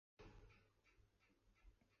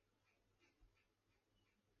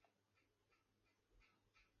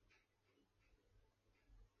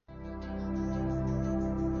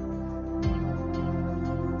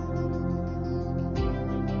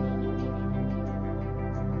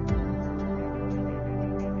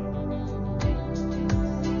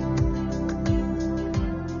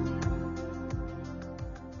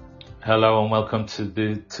Hello and welcome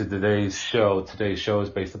to today's show. Today's show is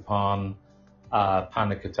based upon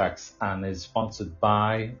panic attacks and is sponsored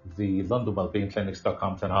by the London Wellbeing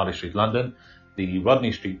Clinics.com, 10 Harley Street, London, the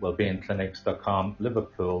Rodney Street Wellbeing Clinics.com,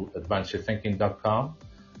 Liverpool, AdvanceYourThinking.com,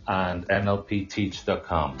 and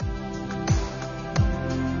NLPTeach.com.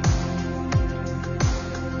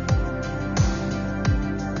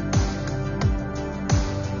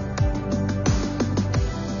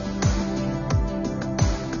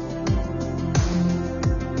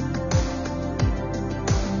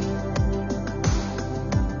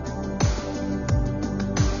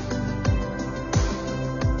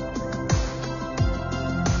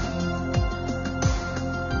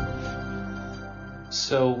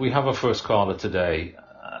 So we have our first caller today.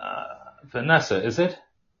 Vanessa, is it?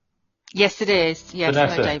 Yes, it is. Yes,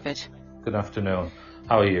 Vanessa. Hello, David. Good afternoon.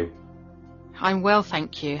 How are you? I'm well,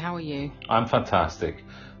 thank you. How are you? I'm fantastic.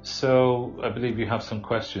 So I believe you have some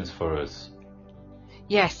questions for us.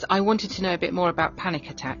 Yes, I wanted to know a bit more about panic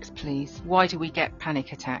attacks, please. Why do we get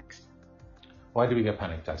panic attacks? Why do we get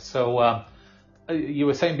panic attacks? So you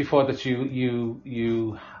were saying before that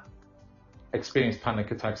you experienced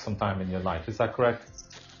panic attacks sometime in your life. Is that correct?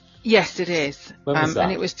 Yes, it is. When was that?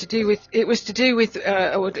 And it was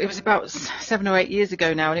about 7 or 8 years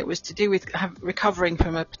ago now, and it was to do with recovering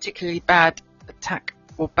from a particularly bad attack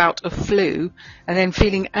or bout of flu, and then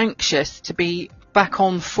feeling anxious to be back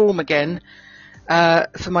on form again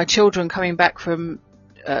for my children coming back from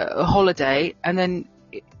a holiday, and then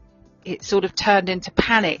it sort of turned into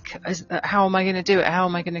panic. How am I going to do it? How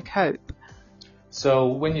am I going to cope? So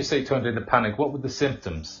when you say turned into panic, what were the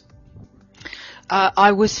symptoms?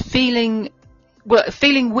 I was feeling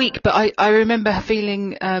weak, but I remember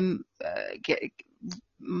feeling like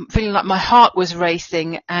my heart was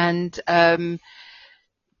racing and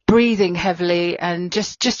breathing heavily and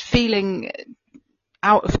just feeling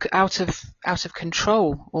out of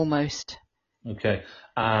control almost. Okay.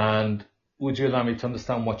 And would you allow me to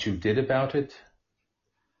understand what you did about it?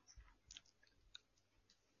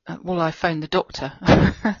 Well, I phoned the doctor,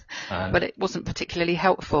 but it wasn't particularly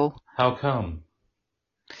helpful. How come?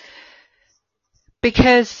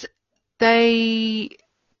 Because they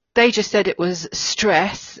just said it was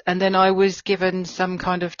stress, and then I was given some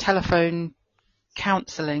kind of telephone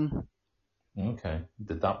counselling. Okay.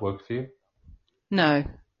 Did that work for you? No.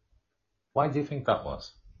 Why do you think that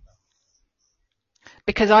was?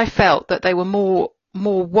 Because I felt that they were more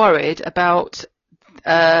worried about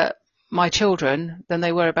my children than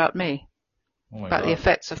they were about me, about the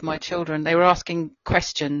effects of my children. They were asking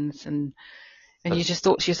questions, and you just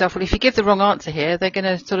thought to yourself, well, if you give the wrong answer here, they're going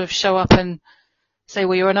to sort of show up and say,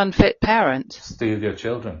 well, you're an unfit parent. Steal your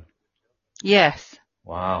children? Yes.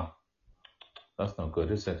 Wow. That's not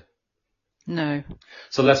good, is it? No.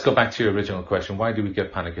 So let's go back to your original question. Why do we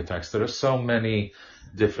get panic attacks? There are so many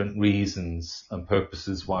different reasons and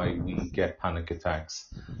purposes why we get panic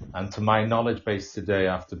attacks. And to my knowledge base today,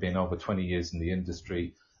 after being over 20 years in the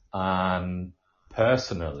industry and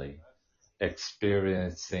personally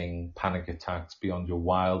experiencing panic attacks beyond your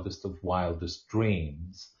wildest of wildest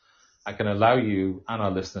dreams, I can allow you and our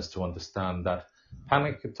listeners to understand that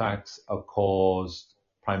panic attacks are caused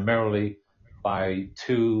primarily by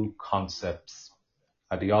two concepts,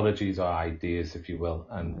 ideologies or ideas, if you will,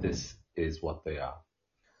 and this is what they are.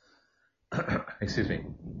 Excuse me.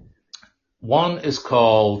 One is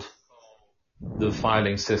called the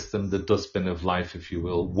filing system, the dustbin of life, if you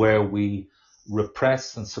will, where we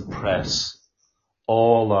repress and suppress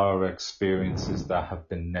all our experiences that have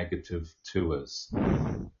been negative to us.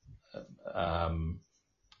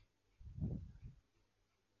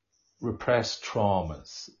 Repressed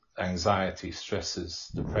traumas, anxiety, stresses,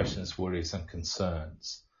 depressions, worries, and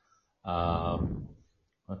concerns.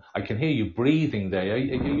 I can hear you breathing there. Are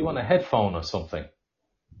you on a headphone or something?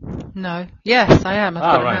 No. Yes, I am. I've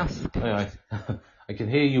got a mouse. Right. I can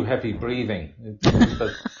hear you heavy breathing.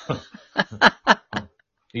 Are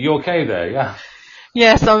you okay there? Yeah.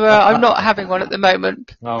 Yes, I'm not having one at the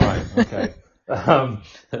moment. All right. Okay.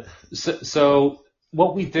 So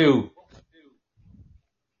what we do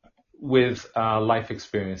with our life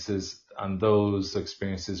experiences and those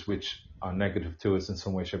experiences which are negative to us in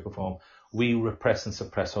some way, shape or form, we repress and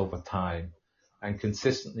suppress over time, and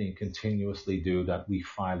consistently and continuously do that. We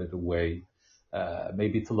file it away,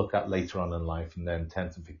 maybe to look at later on in life and then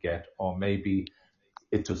tend to forget, or maybe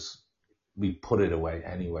we put it away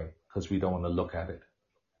anyway because we don't want to look at it.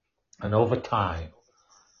 And over time,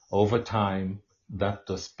 that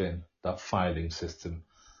dustbin, that filing system,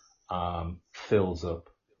 fills up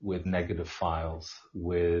with negative files,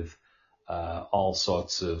 with all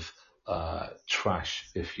sorts of trash,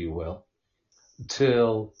 if you will,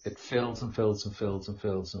 till it fills and fills and fills and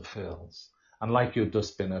fills and fills. And like your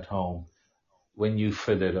dustbin at home, when you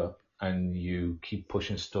fill it up and you keep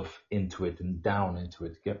pushing stuff into it and down into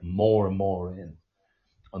it, get more and more in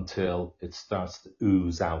until it starts to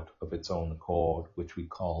ooze out of its own accord, which we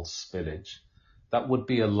call spillage. That would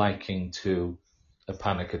be a liking to a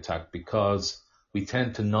panic attack, because we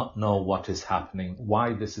tend to not know what is happening,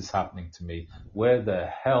 why this is happening to me, where the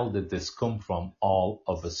hell did this come from all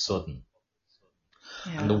of a sudden.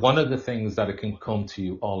 Yeah. And one of the things that it can come to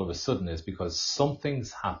you all of a sudden is because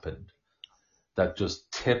something's happened that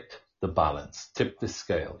just tipped the balance, tipped the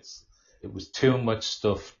scales. It was too much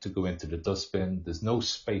stuff to go into the dustbin. There's no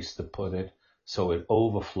space to put it, so it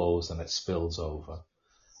overflows and it spills over.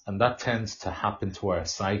 And that tends to happen to our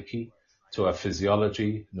psyche, to our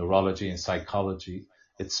physiology, neurology, and psychology.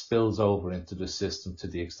 It spills over into the system to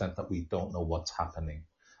the extent that we don't know what's happening.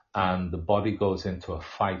 And the body goes into a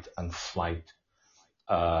fight and flight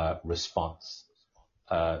response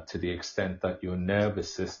to the extent that your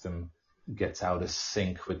nervous system gets out of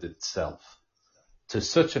sync with itself. To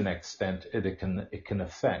such an extent, it can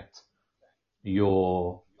affect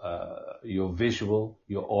your visual,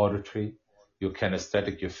 your auditory, your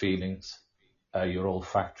kinesthetic, your feelings, your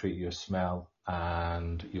olfactory, your smell,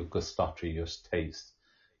 and your gustatory, your taste,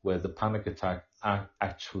 where the panic attack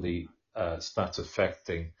actually starts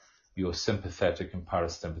affecting your sympathetic and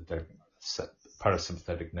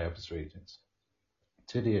parasympathetic nervous regions,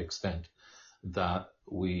 to the extent that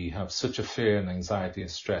we have such a fear and anxiety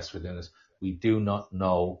and stress within us, we do not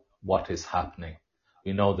know what is happening.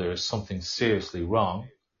 We know there is something seriously wrong,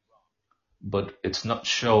 but it's not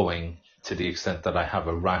showing to the extent that I have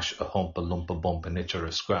a rash, a hump, a lump, a bump, an itch, or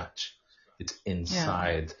a scratch. It's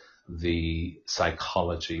inside the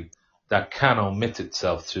psychology that can omit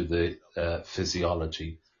itself through the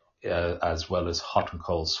physiology, as well as hot and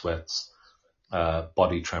cold sweats,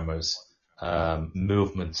 body tremors,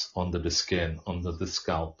 movements under the skin, under the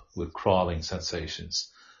scalp, with crawling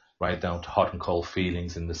sensations, right down to hot and cold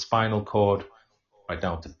feelings in the spinal cord, right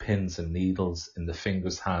down to pins and needles in the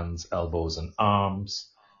fingers, hands, elbows, and arms,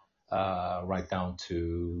 right down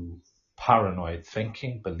to paranoid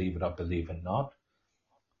thinking, believe it or believe it not,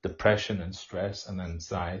 depression and stress and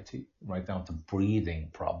anxiety, right down to breathing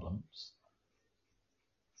problems,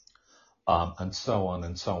 and so on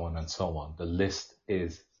and so on and so on. The list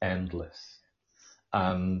is endless.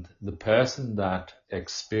 And the person that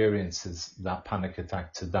experiences that panic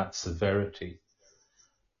attack to that severity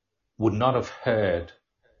would not have heard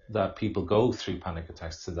that people go through panic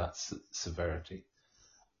attacks to that severity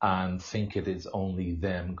and think it is only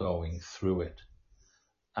them going through it,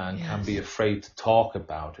 and can be afraid to talk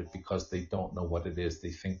about it because they don't know what it is. They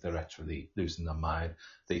think they're actually losing their mind.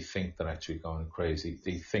 They think they're actually going crazy.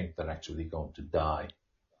 They think they're actually going to die,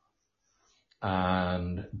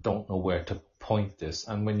 and don't know where to point this.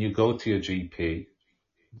 And when you go to your GP,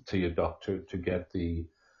 to your doctor, to get the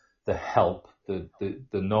help, the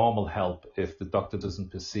normal help, if the doctor doesn't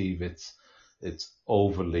perceive it's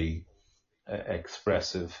overly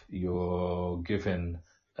expressive, you're given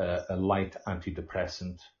a light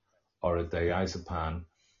antidepressant or a diazepam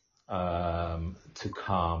to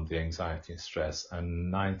calm the anxiety and stress.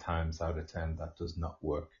 And 9 times out of 10, that does not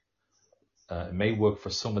work. It may work for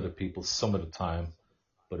some of the people some of the time,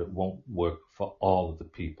 but it won't work for all of the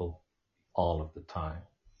people all of the time.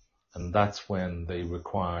 And that's when they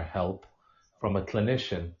require help from a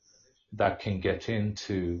clinician that can get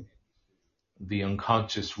into the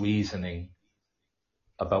unconscious reasoning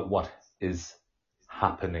about what is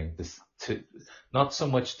happening. Not so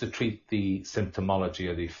much to treat the symptomology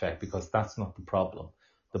or the effect, because that's not the problem.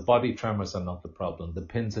 The body tremors are not the problem. The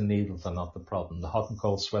pins and needles are not the problem. The hot and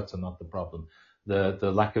cold sweats are not the problem.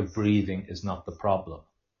 The lack of breathing is not the problem.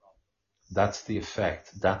 That's the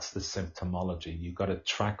effect. That's the symptomology. You've got to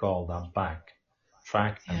track all that back.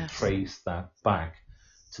 Track and trace that back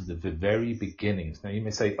to the very beginnings. Now you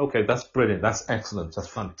may say, okay, that's brilliant. That's excellent. That's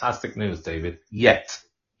fantastic news, David. Yet,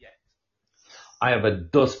 I have a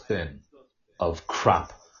dustbin of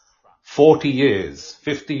crap. 40 years,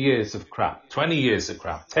 50 years of crap, 20 years of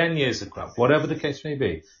crap, 10 years of crap, whatever the case may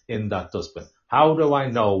be, in that dustbin. How do I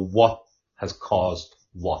know what has caused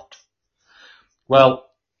what? Well,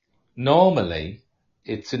 normally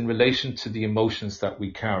it's in relation to the emotions that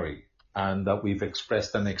we carry and that we've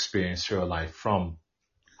expressed and experienced through our life, from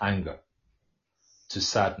anger to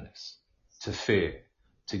sadness to fear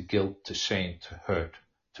to guilt to shame to hurt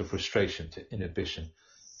to frustration to inhibition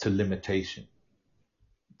to limitation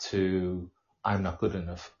to I'm not good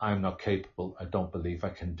enough, I'm not capable, I don't believe I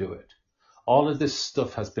can do it. All of this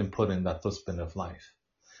stuff has been put in that dustbin of life,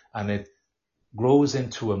 and it grows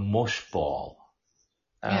into a mush ball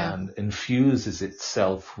and infuses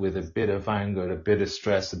itself with a bit of anger, a bit of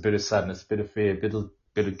stress, a bit of sadness, a bit of fear, a bit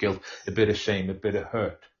of guilt, a bit of shame, a bit of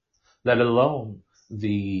hurt, let alone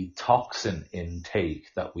the toxin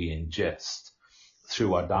intake that we ingest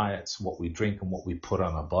through our diets, what we drink and what we put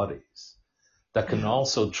on our bodies, that can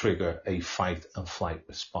also trigger a fight and flight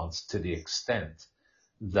response to the extent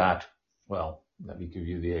that, well, let me give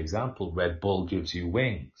you the example. Red Bull gives you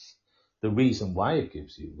wings. The reason why it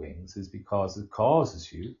gives you wings is because it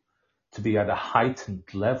causes you to be at a heightened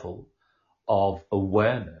level of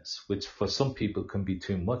awareness, which for some people can be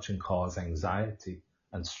too much and cause anxiety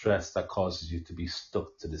and stress that causes you to be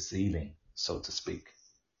stuck to the ceiling, so to speak.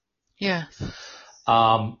 Yeah.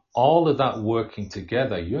 All of that working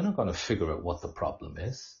together, you're not going to figure out what the problem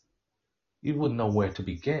is. You wouldn't know where to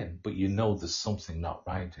begin, but you know there's something not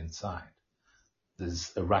right inside.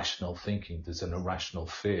 There's irrational thinking. There's an irrational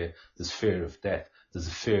fear. There's fear of death. There's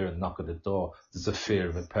a fear of knock at the door. There's a fear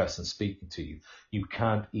of a person speaking to you. You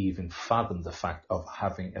can't even fathom the fact of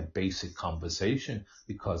having a basic conversation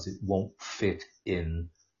because it won't fit in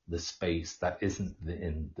the space that isn't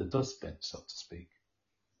in the dustbin, so to speak.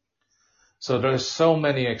 So there's so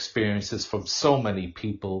many experiences from so many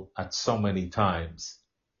people at so many times.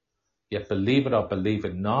 Yet believe it or believe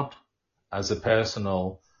it not, as a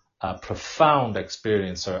personal profound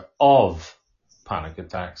experiencer of panic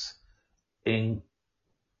attacks in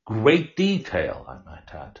great detail, I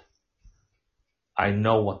might add. I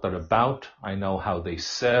know what they're about. I know how they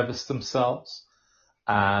service themselves.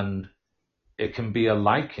 And it can be a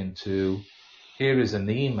liken to, here is an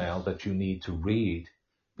email that you need to read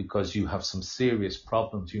because you have some serious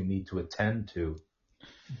problems you need to attend to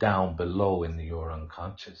down below in your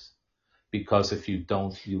unconscious. Because if you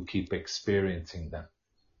don't, you'll keep experiencing them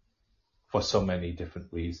for so many different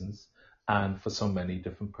reasons and for so many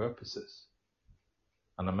different purposes.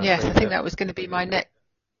 And yes, I think that was going to be my next.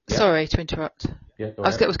 Yeah. Sorry to interrupt. Yeah, go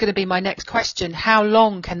ahead. That was going to be my next question. How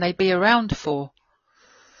long can they be around for?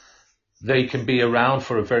 They can be around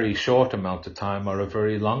for a very short amount of time or a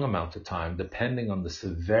very long amount of time, depending on the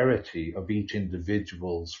severity of each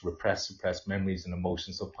individual's suppressed memories and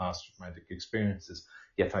emotions of past traumatic experiences.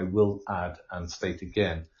 Yet I will add and state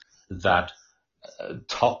again that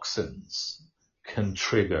toxins can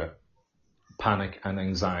trigger panic and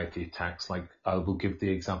anxiety attacks. Like I will give the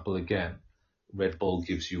example again. Red Bull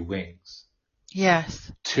gives you wings.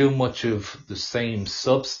 Yes. Too much of the same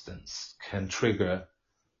substance can trigger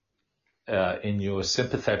in your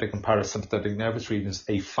sympathetic and parasympathetic nervous regions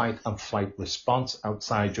a fight and flight response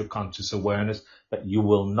outside your conscious awareness that you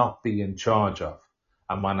will not be in charge of.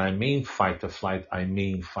 And when I mean fight or flight, I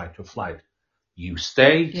mean fight or flight. You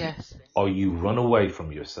stay or you run away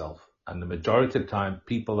from yourself. And the majority of the time,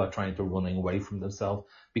 people are trying to run away from themselves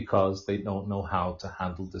because they don't know how to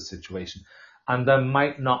handle the situation. And there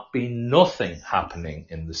might not be nothing happening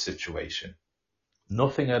in the situation.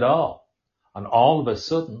 Nothing at all. And all of a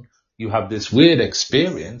sudden, you have this weird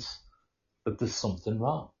experience that there's something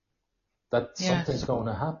wrong. That something's going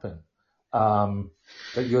to happen.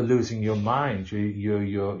 That you're losing your mind. You're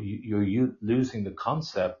losing the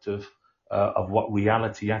concept of what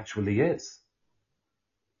reality actually is.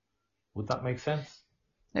 Would that make sense?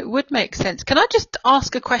 It would make sense. Can I just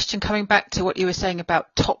ask a question coming back to what you were saying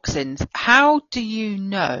about toxins? How do you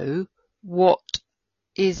know what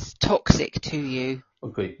is toxic to you?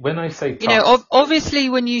 Okay, when I say toxic... obviously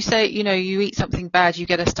when you say, you eat something bad, you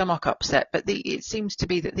get a stomach upset, but it seems to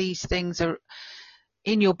be that these things are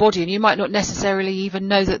in your body and you might not necessarily even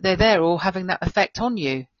know that they're there or having that effect on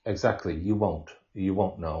you. Exactly, you won't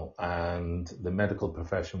know, and the medical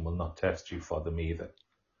profession will not test you for them either.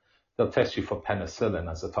 They'll test you for penicillin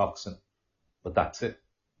as a toxin, but that's it.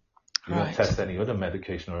 You won't test any other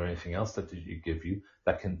medication or anything else that you give you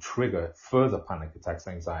that can trigger further panic attacks,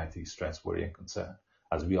 anxiety, stress, worry, and concern.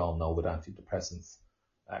 As we all know with antidepressants,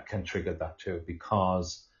 can trigger that too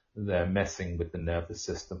because they're messing with the nervous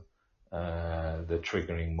system. They're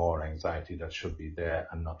triggering more anxiety that should be there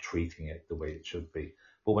and not treating it the way it should be.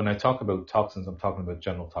 But when I talk about toxins, I'm talking about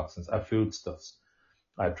general toxins, our foodstuffs,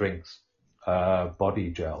 our drinks, body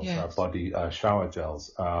gels, our body shower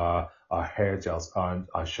gels, our hair gels,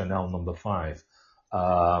 our Chanel No. 5,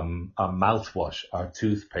 our mouthwash, our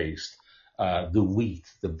toothpaste, the wheat,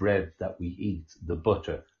 the bread that we eat, the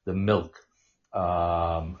butter, the milk,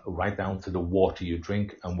 right down to the water you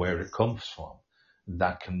drink and where it comes from.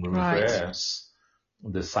 That can reverse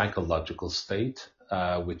the psychological state,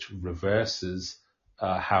 which reverses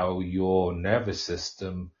how your nervous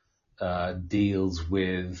system deals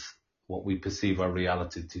with what we perceive our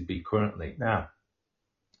reality to be currently. Now,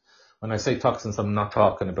 when I say toxins, I'm not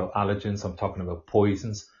talking about allergens, I'm talking about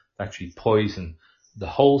poisons. Actually, poison the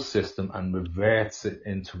whole system and reverts it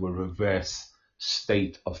into a reverse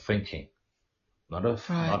state of thinking. Not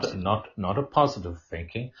a positive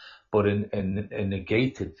thinking, but a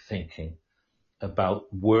negated thinking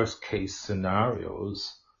about worst case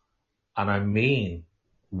scenarios. And I mean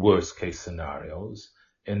worst case scenarios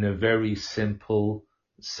in a very simple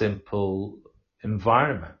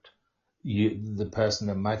environment. The person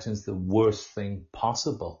imagines the worst thing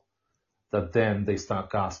possible, that then they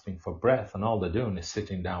start gasping for breath, and all they're doing is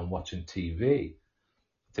sitting down watching TV,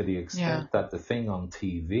 to the extent that the thing on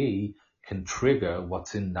TV can trigger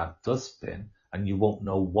what's in that dustbin, and you won't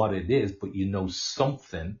know what it is, but you know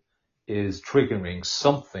something is triggering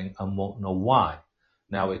something and won't know why.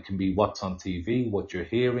 Now, it can be what's on TV, what you're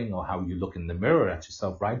hearing, or how you look in the mirror at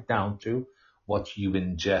yourself, right down to what you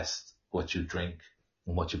ingest, what you drink,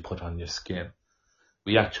 and what you put on your skin.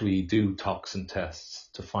 We actually do toxin tests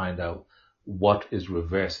to find out what is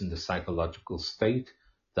reversing the psychological state,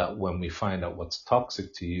 that when we find out what's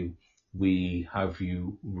toxic to you, we have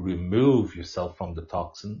you remove yourself from the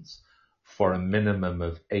toxins for a minimum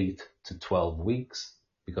of 8 to 12 weeks,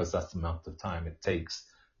 because that's the amount of time it takes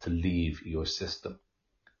to leave your system,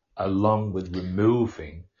 along with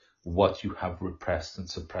removing what you have repressed and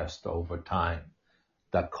suppressed over time.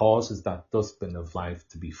 That causes that dustbin of life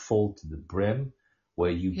to be full to the brim,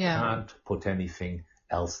 where you can't put anything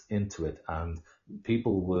else into it. And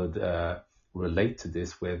people would relate to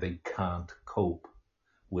this, where they can't cope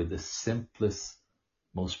with the simplest,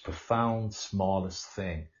 most profound, smallest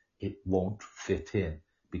thing. It won't fit in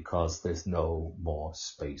because there's no more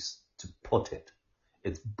space to put it.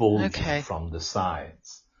 It's bulging from the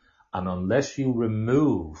sides. And unless you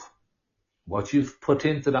remove what you've put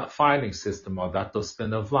into that filing system or that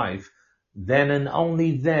dustbin of life, then and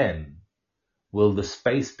only then will the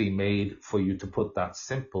space be made for you to put that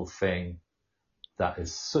simple thing that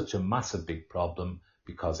is such a massive big problem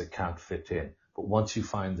because it can't fit in. But once you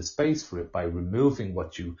find the space for it by removing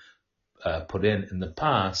what you put in the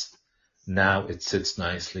past, now it sits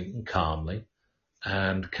nicely and calmly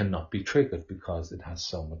and cannot be triggered because it has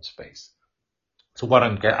so much space. So what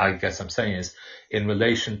I guess I'm saying is, in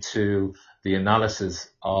relation to the analysis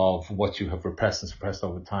of what you have repressed and suppressed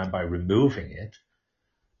over time by removing it,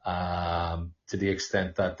 to the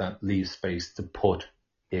extent that that leaves space to put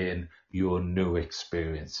in your new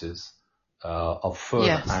experiences of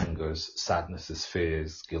further angers, sadnesses,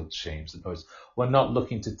 fears, guilt, shames, and those. We're not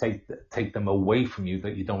looking to take them away from you,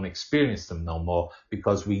 that you don't experience them no more,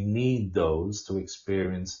 because we need those to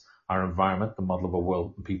experience our environment, the model of a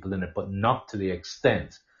world and people in it, but not to the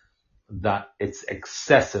extent that it's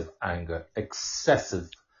excessive anger, excessive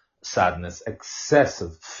sadness,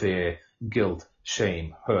 excessive fear, guilt,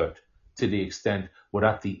 shame, hurt, to the extent we're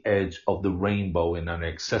at the edge of the rainbow in an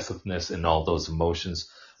excessiveness in all those emotions,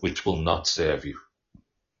 which will not serve you.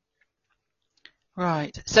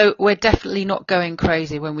 Right. So we're definitely not going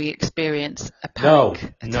crazy when we experience a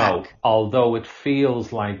panic attack. No. Although it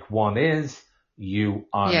feels like one is, you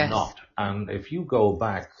are not. And if you go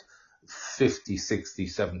back 50, 60,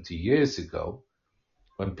 70 years ago,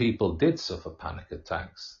 when people did suffer panic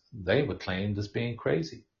attacks, they were claimed as being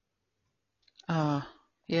crazy. Ah,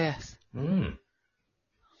 yes. There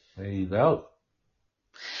you go.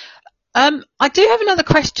 I do have another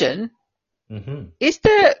question. Mm-hmm. Is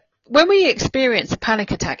there, when we experience a panic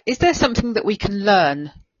attack, is there something that we can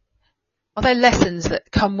learn? Are there lessons that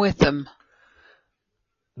come with them?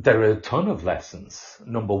 There are a ton of lessons.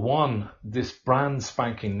 Number one, this brand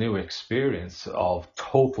spanking new experience of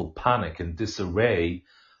total panic and disarray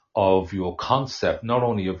of your concept, not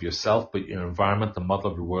only of yourself, but your environment, the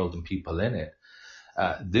model of the world and people in it.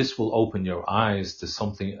 This will open your eyes to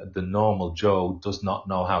something the normal Joe does not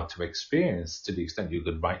know how to experience, to the extent you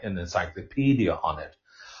could write an encyclopedia on it.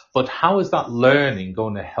 But how is that learning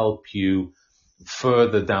going to help you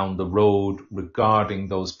further down the road regarding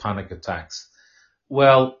those panic attacks?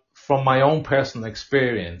 Well, from my own personal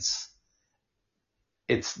experience,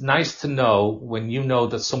 it's nice to know when you know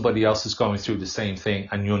that somebody else is going through the same thing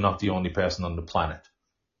and you're not the only person on the planet.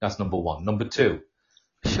 That's number one. Number two.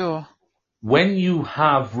 Sure. When you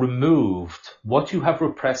have removed what you have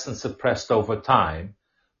repressed and suppressed over time,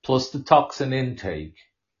 plus the toxin intake,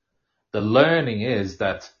 the learning is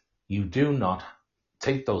that you do not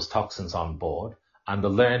take those toxins on board. And the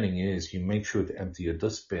learning is you make sure to empty your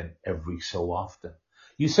dustbin every so often.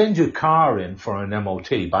 You send your car in for an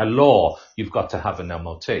MOT. By law, you've got to have an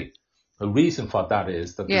MOT. The reason for that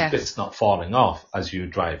is that the bit's not falling off as you're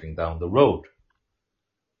driving down the road.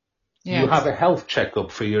 Yes. You have a health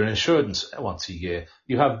checkup for your insurance once a year.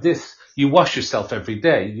 You have this. You wash yourself every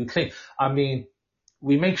day. You clean. I mean,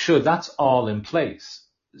 we make sure that's all in place.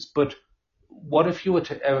 But what if you were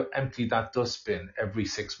to empty that dustbin every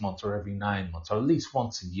 6 months or every 9 months or at least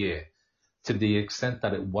once a year, to the extent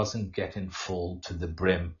that it wasn't getting full to the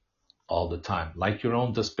brim all the time? Like your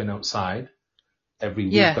own dustbin outside, every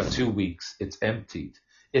week or Yes, 2 weeks, it's emptied.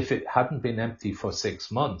 If it hadn't been empty for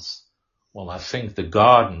 6 months, well, I think the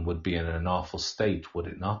garden would be in an awful state, would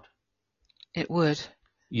it not? it would.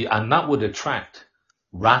 Yeah, and that would attract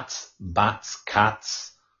rats, bats,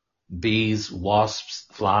 cats, bees, wasps,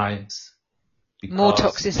 flies, More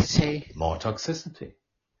because toxicity. more toxicity,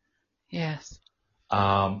 Yes.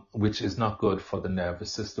 which is not good for the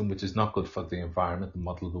nervous system, which is not good for the environment, the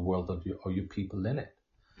model of the world, or you people in it.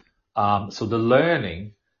 So the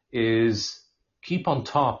learning is keep on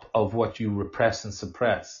top of what you repress and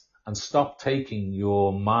suppress and stop taking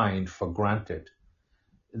your mind for granted.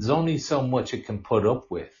 There's only so much it can put up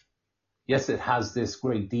with. Yes, it has this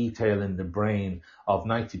great detail in the brain of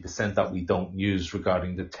 90% that we don't use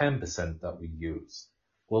regarding the 10% that we use.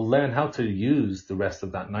 We'll learn how to use the rest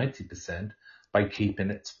of that 90% by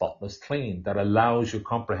keeping it spotless clean. That allows your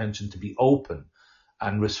comprehension to be open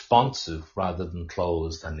and responsive rather than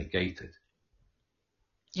closed and negated.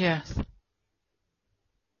 Yes.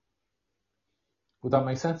 Would that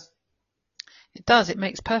make sense? It does. It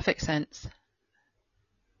makes perfect sense.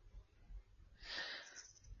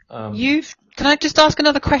 Can I just ask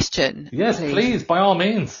another question? Yes, please, by all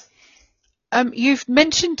means. You've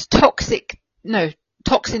mentioned toxin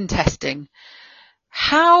testing.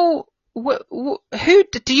 How, who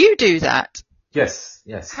do you do that? Yes.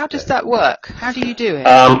 How does that work? How do you do it?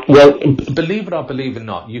 Well, believe it or believe it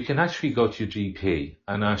not, you can actually go to your GP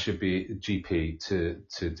and ask your GP to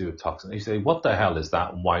do a toxin. You say, what the hell is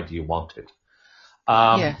that and why do you want it?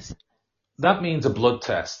 Yes. That means a blood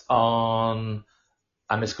test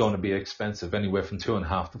and it's going to be expensive, anywhere from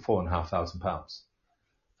 £2,500 to £4,500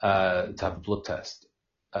 to have a blood test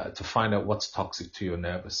to find out what's toxic to your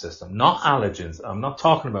nervous system. Not allergens. I'm not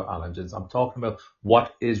talking about allergens. I'm talking about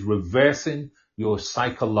what is reversing your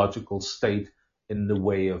psychological state in the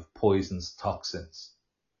way of poisons, toxins.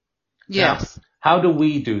 Yes. Now, how do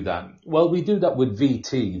we do that? Well, we do that with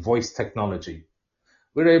VT, voice technology.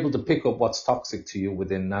 We're able to pick up what's toxic to you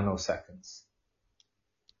within nanoseconds.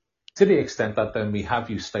 To the extent that then we have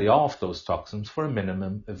you stay off those toxins for a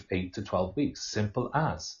minimum of 8 to 12 weeks. Simple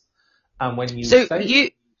as. And when you So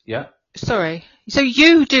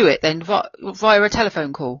you do it then via a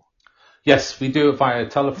telephone call? Yes, we do it via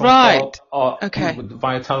telephone call. Or okay.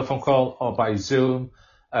 Via telephone call or by Zoom,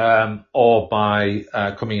 or by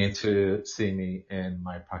coming in to see me in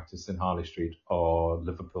my practice in Harley Street or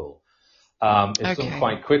Liverpool. It's done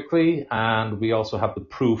quite quickly, and we also have the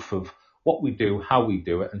proof of what we do, how we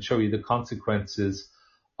do it, and show you the consequences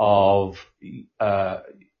of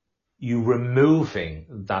you removing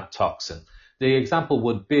that toxin. The example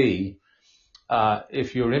would be,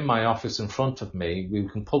 if you're in my office in front of me, we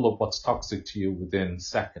can pull up what's toxic to you within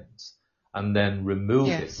seconds and then remove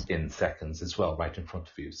it in seconds as well, right in front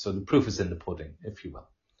of you. So the proof is in the pudding, if you will.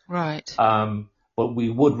 Right. But we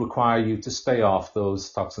would require you to stay off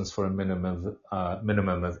those toxins for a minimum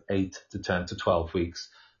of 8 to 10 to 12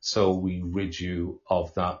 weeks. So we rid you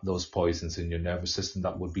of those poisons in your nervous system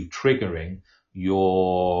that would be triggering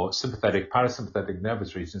your sympathetic, parasympathetic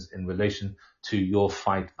nervous regions in relation to your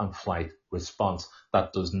fight and flight response.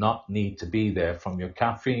 That does not need to be there, from your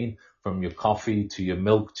caffeine, from your coffee, to your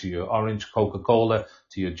milk, to your orange Coca-Cola,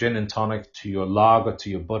 to your gin and tonic, to your lager, to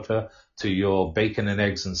your butter, to your bacon and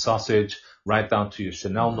eggs and sausage, right down to your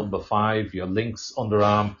Chanel No. 5, your Lynx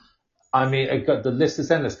underarm. I mean, the list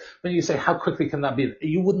is endless. When you say, how quickly can that be?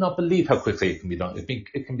 You would not believe how quickly it can be done.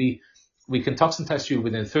 It can be, we can toxin test you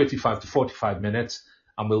within 35 to 45 minutes,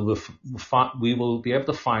 and we will be able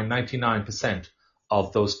to find 99%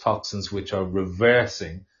 of those toxins which are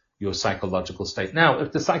reversing your psychological state. Now,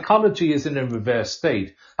 if the psychology is in a reverse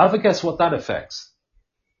state, have a guess what that affects?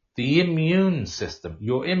 The immune system,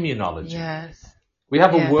 your immunology. Yes. We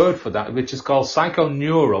have a word for that, which is called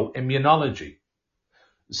psychoneuroimmunology.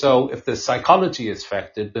 So if the psychology is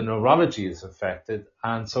affected, the neurology is affected,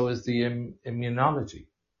 and so is the immunology.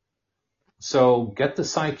 So get the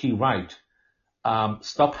psyche right.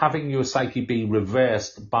 Stop having your psyche be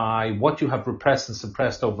reversed by what you have repressed and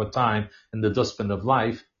suppressed over time in the dustbin of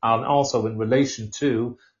life, and also in relation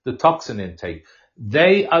to the toxin intake.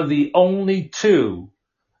 They are the only two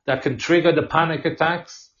that can trigger the panic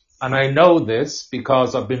attacks. And I know this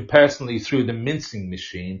because I've been personally through the mincing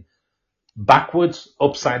machine, backwards,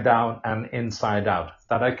 upside down, and inside out,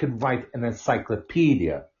 that I could write an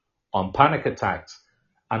encyclopedia on panic attacks,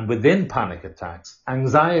 and within panic attacks,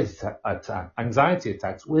 anxiety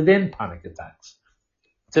attacks within panic attacks.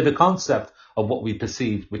 to the concept of what we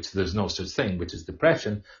perceive, which there's no such thing, which is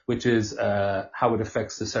depression, which is how it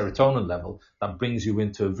affects the serotonin level that brings you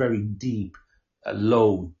into a very deep,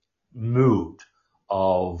 low mood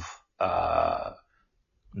of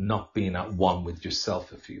not being at one with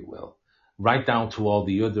yourself, if you will, right down to all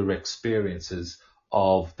the other experiences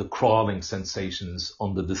of the crawling sensations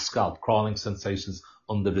under the scalp, crawling sensations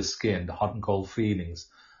under the skin, the hot and cold feelings,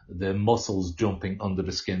 the muscles jumping under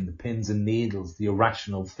the skin, the pins and needles, the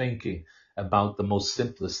irrational thinking about the most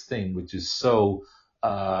simplest thing, which is so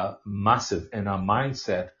massive in our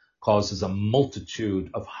mindset, causes a multitude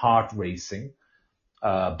of heart racing,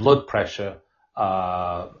 blood pressure,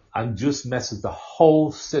 and just messes the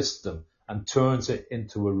whole system and turns it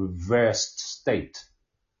into a reversed state.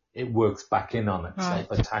 It works back in on itself,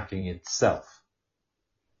 right, attacking itself.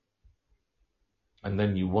 And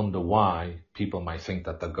then you wonder why people might think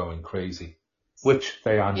that they're going crazy, which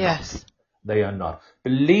they are not. They are not.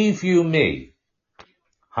 Believe you me,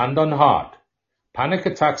 hand on heart, panic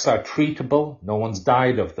attacks are treatable. No one's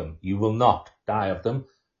died of them. You will not die of them.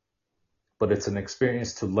 But it's an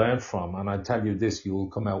experience to learn from. And I tell you this, you will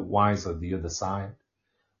come out wiser the other side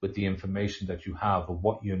with the information that you have of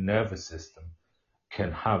what your nervous system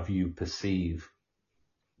can have you perceive,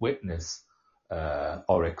 witness,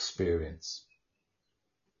 or experience.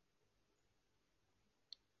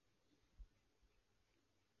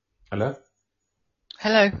 Hello?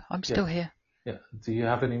 Hello, I'm still here. Yeah. Do you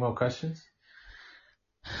have any more questions?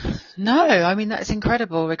 No, I mean, that's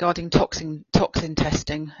incredible regarding toxin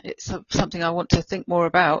testing. It's something I want to think more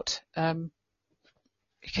about,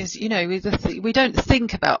 because, you know, we don't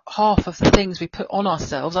think about half of the things we put on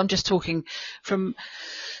ourselves. I'm just talking from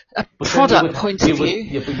a product point of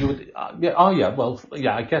view.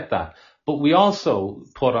 I get that. But we also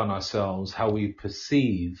put on ourselves how we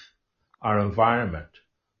perceive our environment,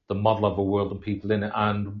 the model of a world and people in it,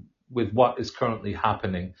 and with what is currently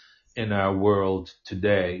happening in our world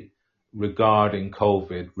today regarding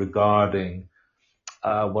COVID, regarding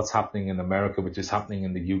what's happening in America, which is happening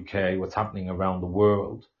in the UK, what's happening around the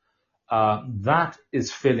world, that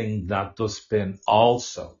is filling that dustbin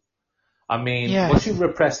also. I mean, what you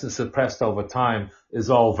repressed and suppressed over time is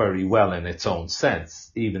all very well in its own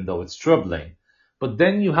sense, even though it's troubling. But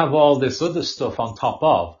then you have all this other stuff on top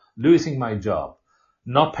of losing my job,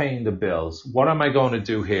 not paying the bills. What am I going to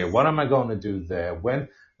do here? What am I going to do there? When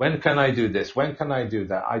can I do this? When can I do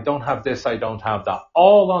that? I don't have this. I don't have that.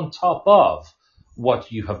 All on top of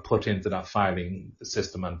what you have put into that filing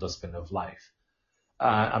system and dustbin of life.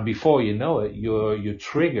 And before you know it, you're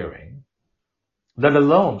triggering, let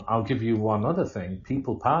alone, I'll give you one other thing,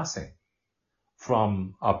 people passing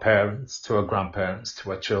from our parents to our grandparents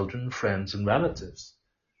to our children, friends and relatives.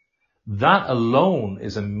 That alone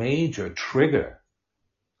is a major trigger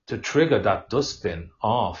to trigger that dustbin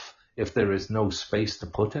off if there is no space to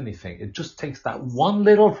put anything. It just takes that one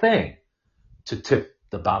little thing to tip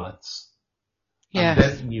the balance. And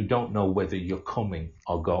then you don't know whether you're coming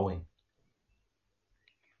or going.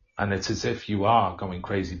 And it's as if you are going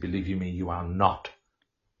crazy. Believe you me, you are not.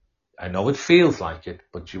 I know it feels like it,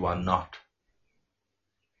 but you are not.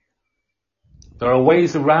 There are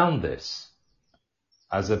ways around this.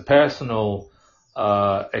 As a personal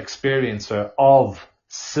experiencer of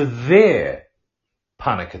severe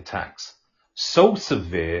panic attacks, so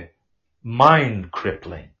severe, mind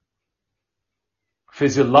crippling,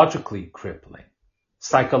 physiologically crippling,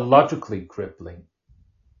 psychologically crippling,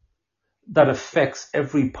 that affects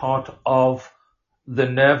every part of the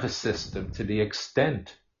nervous system to the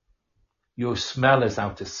extent your smell is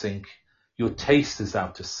out of sync, your taste is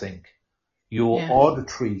out of sync, your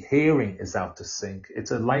auditory hearing is out of sync.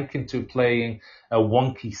 It's likened to playing a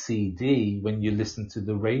wonky CD when you listen to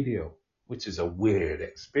the radio, which is a weird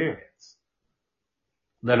experience,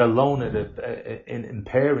 let alone in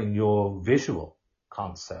impairing your visual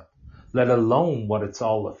concept, let alone what it's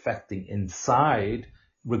all affecting inside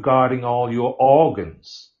regarding all your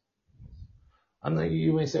organs. And then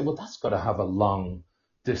you may say, well, that's got to have a long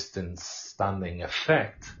distance standing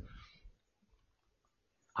effect.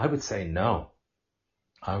 I would say no.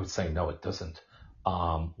 It doesn't.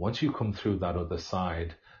 Once you come through that other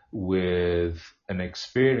side with an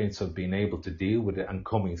experience of being able to deal with it and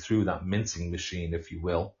coming through that mincing machine, if you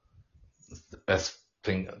will, it's the best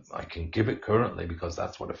thing I can give it currently, because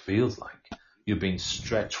that's what it feels like. You're being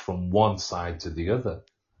stretched from one side to the other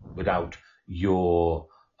without your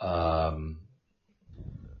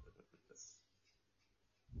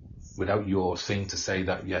thing to say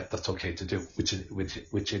that, yeah, that's okay to do, which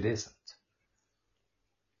it isn't.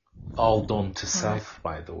 All done to self,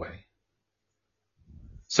 by the way.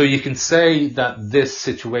 So you can say that this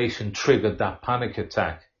situation triggered that panic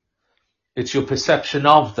attack. It's your perception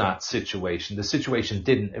of that situation. The situation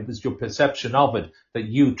didn't. It was your perception of it that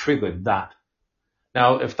you triggered that.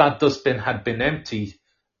 Now, if that dustbin had been empty,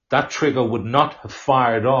 that trigger would not have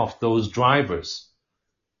fired off those drivers.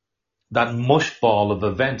 That mush ball of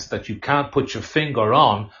events that you can't put your finger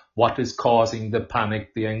on what is causing the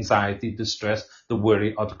panic, the anxiety, the stress, the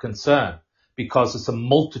worry, or the concern. Because it's a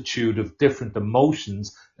multitude of different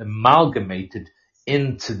emotions amalgamated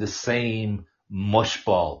into the same mush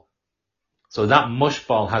ball. So that mush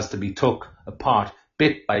ball has to be took apart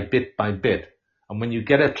bit by bit by bit. And when you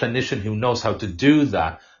get a clinician who knows how to do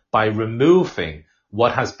that by removing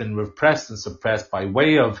what has been repressed and suppressed by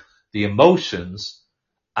way of the emotions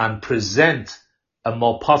and present a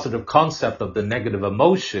more positive concept of the negative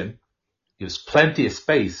emotion, gives plenty of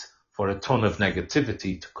space for a ton of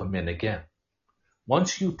negativity to come in again.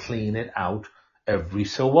 Once you clean it out every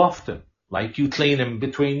so often, like you clean in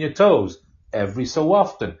between your toes every so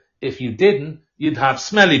often. If you didn't, you'd have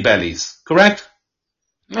smelly bellies, correct?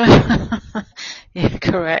 Yeah,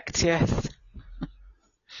 correct, yes.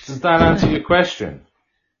 Does that answer your question?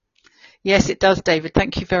 Yes, it does, David.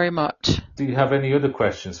 Thank you very much. Do you have any other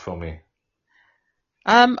questions for me?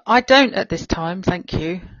 I don't at this time, thank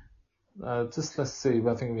you. Just let's see.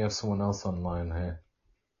 I think we have someone else online here.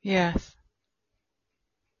 Yes.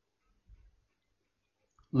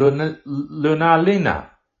 Lunalina,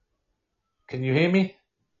 can you hear me?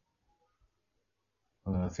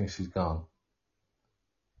 I think she's gone.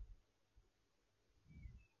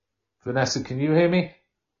 Vanessa, can you hear me?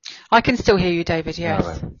 I can still hear you, David, yes.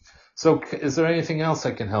 All right. So is there anything else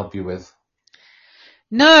I can help you with?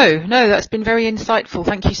 No, that's been very insightful.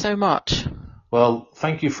 Thank you so much. Well,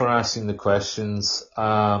 thank you for asking the questions.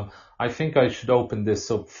 I think I should open this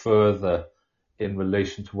up further in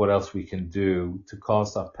relation to what else we can do to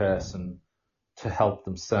cause that person to help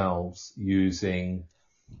themselves using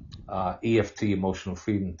EFT, emotional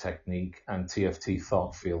freedom technique, and TFT,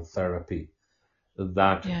 thought field therapy,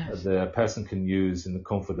 that the person can use in the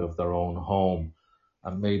comfort of their own home,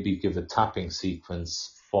 and maybe give a tapping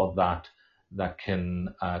sequence for that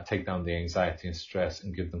can take down the anxiety and stress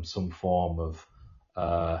and give them some form of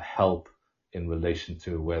help in relation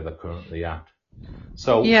to where they're currently at.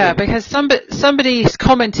 So because somebody's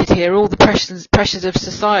commented here, all the pressures of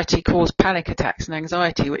society cause panic attacks and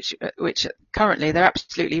anxiety, which currently they're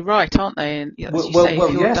absolutely right, aren't they? And yes,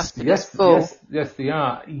 they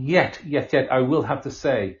are. Yet, I will have to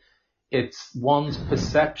say, it's one's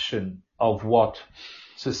perception of what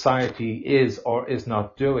society is or is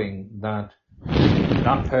not doing that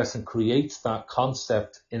person creates that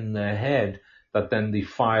concept in their head that then they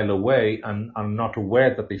file away and are not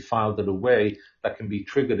aware that they filed it away, that can be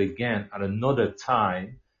triggered again at another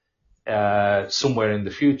time somewhere in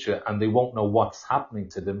the future, and they won't know what's happening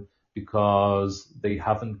to them because they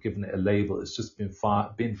haven't given it a label. It's just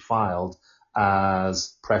been filed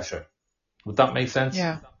as pressure. Would that make sense?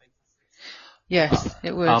 Yeah. Yes,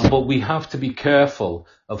 it would. But we have to be careful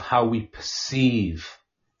of how we perceive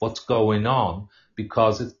what's going on,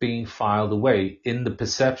 because it's being filed away in the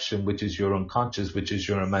perception, which is your unconscious, which is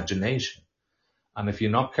your imagination. And if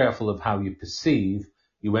you're not careful of how you perceive,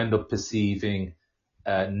 you end up perceiving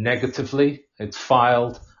negatively. It's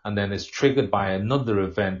filed and then it's triggered by another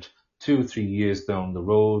event 2 or 3 years down the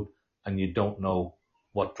road, and you don't know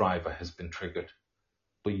what driver has been triggered.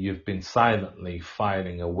 But you've been silently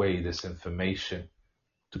filing away this information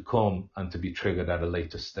to come and to be triggered at a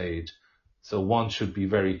later stage. So one should be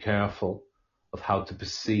very careful of how to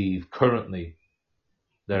perceive currently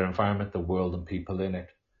their environment, the world, and people in it,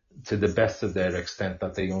 to the best of their extent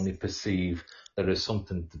that they only perceive there is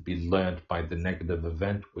something to be learned by the negative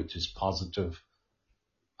event, which is positive,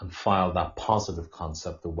 and file that positive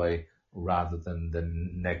concept away rather than the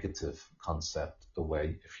negative concept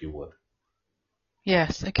away, if you would.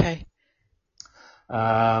 Yes, okay.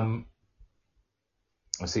 I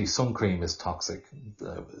see sun cream is toxic.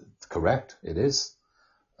 Correct, it is.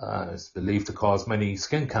 It's believed to cause many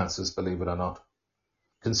skin cancers, believe it or not.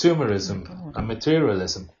 Consumerism and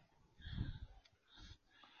materialism.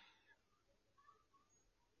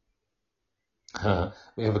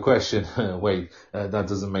 We have a question. Wait, that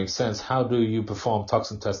doesn't make sense. How do you perform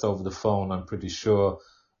toxin test over the phone? I'm pretty sure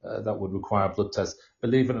that would require a blood test.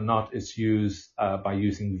 Believe it or not, it's used by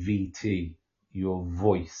using VT, your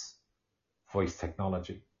voice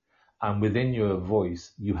technology. And within your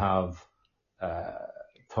voice, you have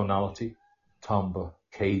tonality, timbre,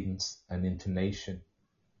 cadence, and intonation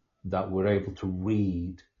that we're able to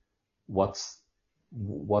read what's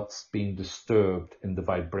being disturbed in the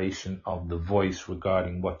vibration of the voice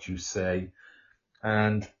regarding what you say.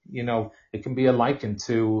 And, it can be likened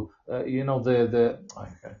to, I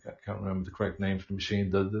can't remember the correct name for the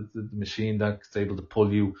machine, the machine that's able to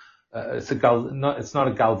pull you. It's not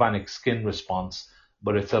a galvanic skin response,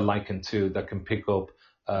 but it's a likened to that can pick up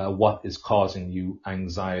what is causing you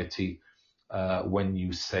anxiety when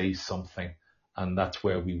you say something. And that's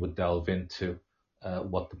where we would delve into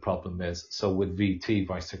what the problem is. So with VT,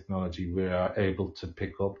 Voice Technology, we are able to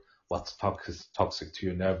pick up what's toxic to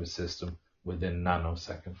your nervous system within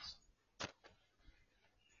nanoseconds.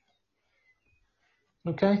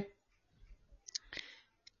 Okay.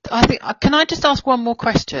 I think. Can I just ask one more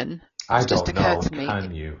question? I It's just don't know. occurred to me.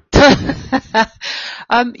 Can you?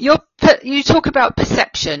 You talk about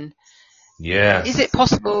perception. Yes. Is it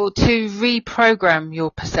possible to reprogram your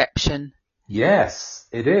perception? Yes,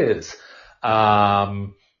 it is.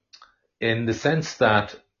 In the sense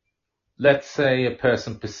that, let's say a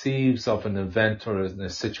person perceives of an event or a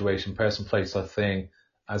situation, person, place, or thing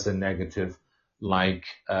as a negative, like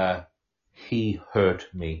he hurt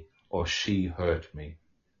me or she hurt me.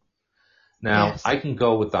 Now, Yes. I can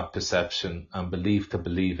go with that perception and believe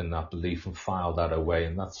in that belief and file that away,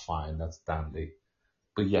 and that's fine, that's dandy.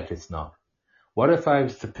 But yet it's not. What if I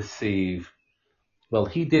was to perceive, well,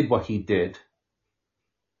 he did what he did,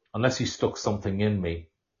 unless he stuck something in me.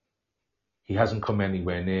 He hasn't come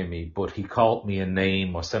anywhere near me, but he called me a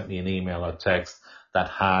name or sent me an email or text that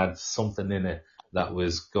had something in it that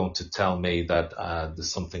was going to tell me that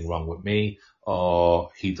there's something wrong with me or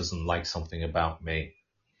he doesn't like something about me.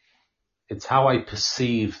 It's how I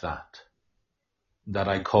perceive that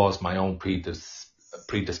I cause my own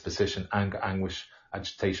predisposition, anger, anguish,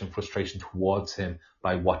 agitation, frustration towards him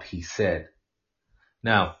by what he said.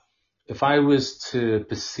 Now, if I was to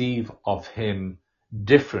perceive of him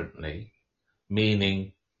differently,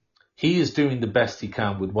 meaning he is doing the best he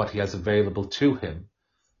can with what he has available to him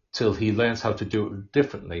till he learns how to do it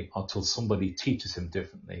differently, until somebody teaches him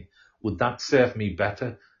differently, would that serve me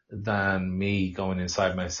better than me going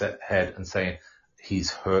inside my head and saying,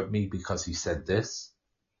 he's hurt me because he said this?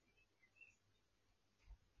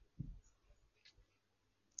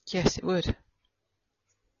 Yes, it would.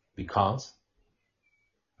 Because?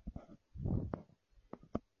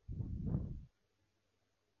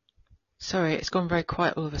 Sorry, it's gone very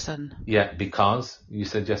quiet all of a sudden. Yeah, because? You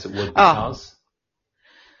said yes, it would, because?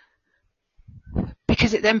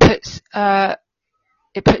 Because it then puts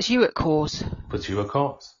you at cause. Puts you at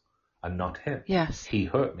cause, and not him. Yes. He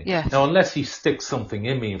hurt me. Yes. Now, unless he sticks something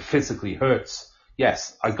in me and physically hurts,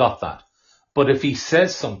 yes, I got that. But if he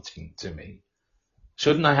says something to me,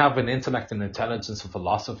 shouldn't I have an intellect and intelligence and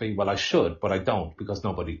philosophy? Well, I should, but I don't, because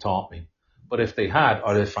nobody taught me. But if they had,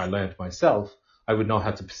 or if I learned myself, I would know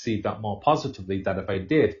how to perceive that more positively, that if I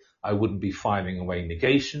did, I wouldn't be filing away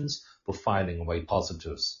negations, but filing away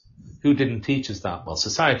positives. Who didn't teach us that? Well,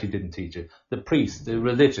 society didn't teach it. The priest, the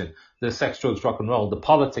religion, the sex, drugs, rock and roll, the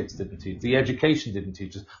politics didn't teach it. The education didn't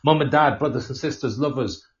teach us. Mum and dad, brothers and sisters,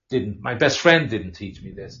 lovers didn't. My best friend didn't teach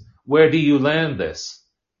me this. Where do you learn this?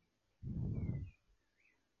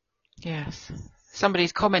 Yes.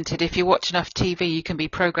 Somebody's commented, if you watch enough TV, you can be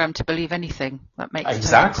programmed to believe anything. That makes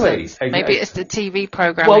exactly. sense. Maybe it's the TV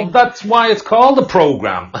programming. Well, that's why it's called a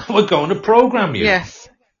program. We're going to program you. Yes.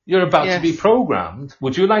 You're about to be programmed.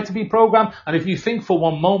 Would you like to be programmed? And if you think for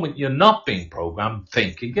one moment you're not being programmed,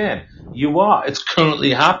 think again. You are. It's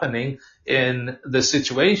currently happening in the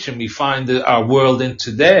situation we find our world in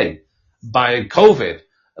today by COVID,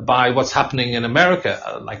 by what's happening in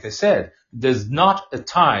America. Like I said, there's not a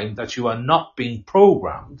time that you are not being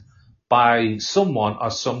programmed by someone or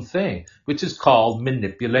something, which is called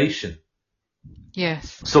manipulation.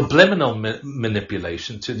 Yes. Subliminal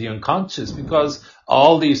manipulation to the unconscious, because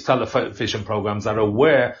all these television programs are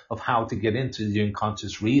aware of how to get into the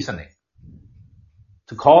unconscious reasoning.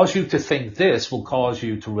 To cause you to think this will cause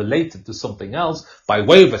you to relate it to something else by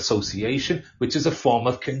way of association, which is a form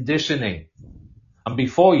of conditioning. And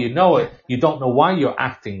before you know it, you don't know why you're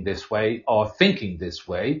acting this way or thinking this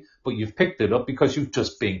way, but you've picked it up because you've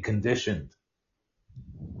just been conditioned.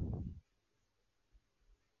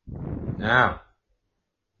 Now,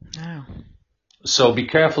 so be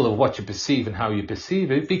careful of what you perceive and how you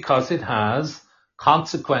perceive it, because it has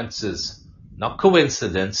consequences, not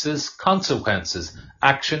coincidences, consequences.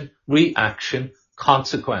 Action, reaction,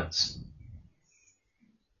 consequence.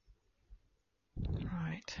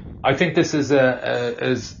 Right. I think this is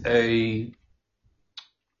a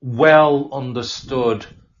well understood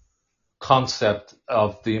concept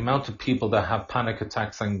of the amount of people that have panic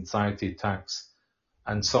attacks, anxiety attacks,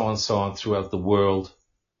 and so on throughout the world.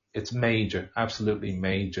 It's major, absolutely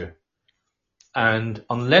major. And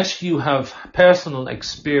unless you have personal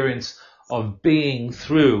experience of being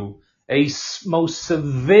through a most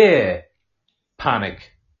severe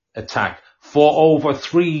panic attack for over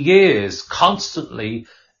 3 years, constantly,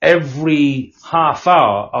 every half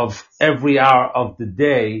hour of every hour of the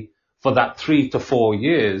day for that 3 to 4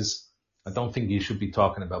 years, I don't think you should be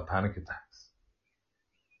talking about panic attacks.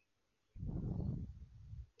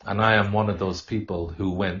 And I am one of those people who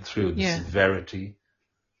went through the severity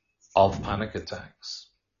of panic attacks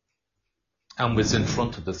and was in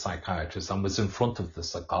front of the psychiatrist, and was in front of the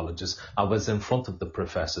psychologist, I was in front of the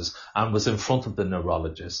professors, and was in front of the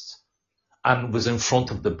neurologists, and was in front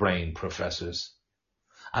of the brain professors,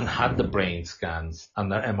 and had the brain scans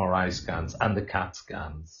and the MRI scans and the CAT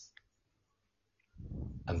scans.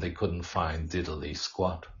 And they couldn't find diddly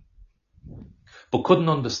squat. But couldn't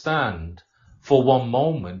understand for one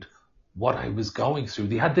moment what I was going through.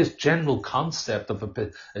 They had this general concept of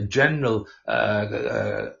a general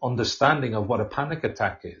understanding of what a panic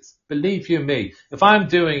attack is. Believe you me, if I'm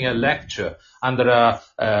doing a lecture and there are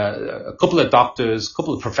a couple of doctors, a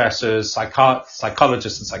couple of professors,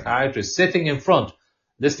 psychologists and psychiatrists sitting in front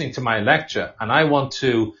listening to my lecture, and I want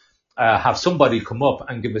to have somebody come up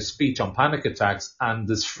and give a speech on panic attacks, and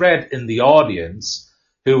there's Fred in the audience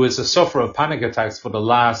who is a sufferer of panic attacks for the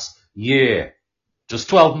last year, just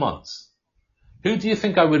 12 months. Who do you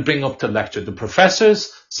think I would bring up to lecture? The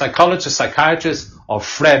professors, psychologists, psychiatrists, or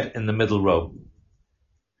Fred in the middle row?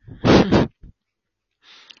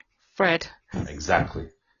 Fred. Exactly.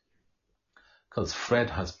 Because Fred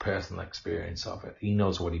has personal experience of it. He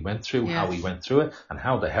knows what he went through, how he went through it, and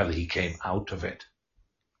how the hell he came out of it.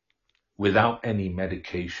 Without any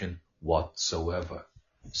medication whatsoever.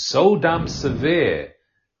 So damn severe,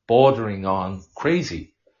 bordering on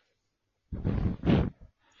crazy.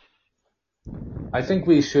 I think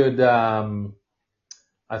we should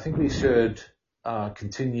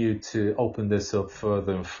continue to open this up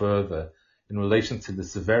further and further in relation to the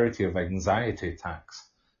severity of anxiety attacks,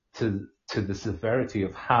 to the severity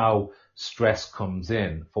of how stress comes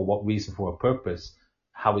in, for what reason, for a purpose,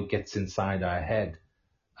 how it gets inside our head,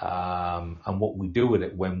 and what we do with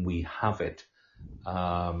it when we have it.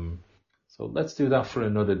 So let's do that for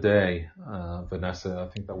another day, Vanessa. I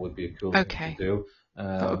think that would be a cool thing to do.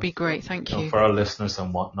 That would be great. Thank you. For our listeners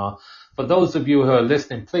and whatnot. For those of you who are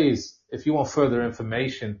listening, please, if you want further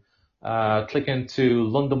information, click into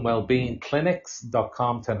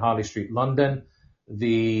LondonWellbeingClinics.com, 10 Harley Street, London.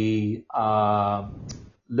 The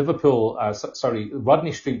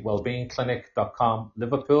Rodney Street Wellbeing Clinic.com,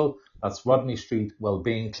 Liverpool. That's Rodney Street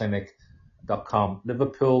Wellbeing Clinic.com,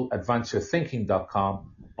 Liverpool.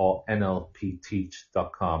 AdvanceYourThinking.com or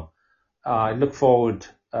NLPteach.com. I look forward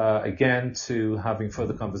again to having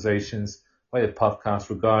further conversations via the podcast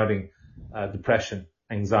regarding depression,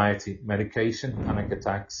 anxiety, medication, panic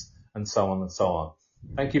attacks, and so on and so on.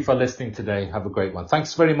 Thank you for listening today. Have a great one.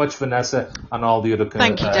 Thanks very much, Vanessa, and all the other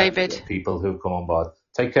Thank you, David. people who've come on board.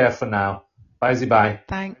 Take care for now. Bye.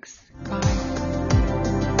 Thanks. Bye.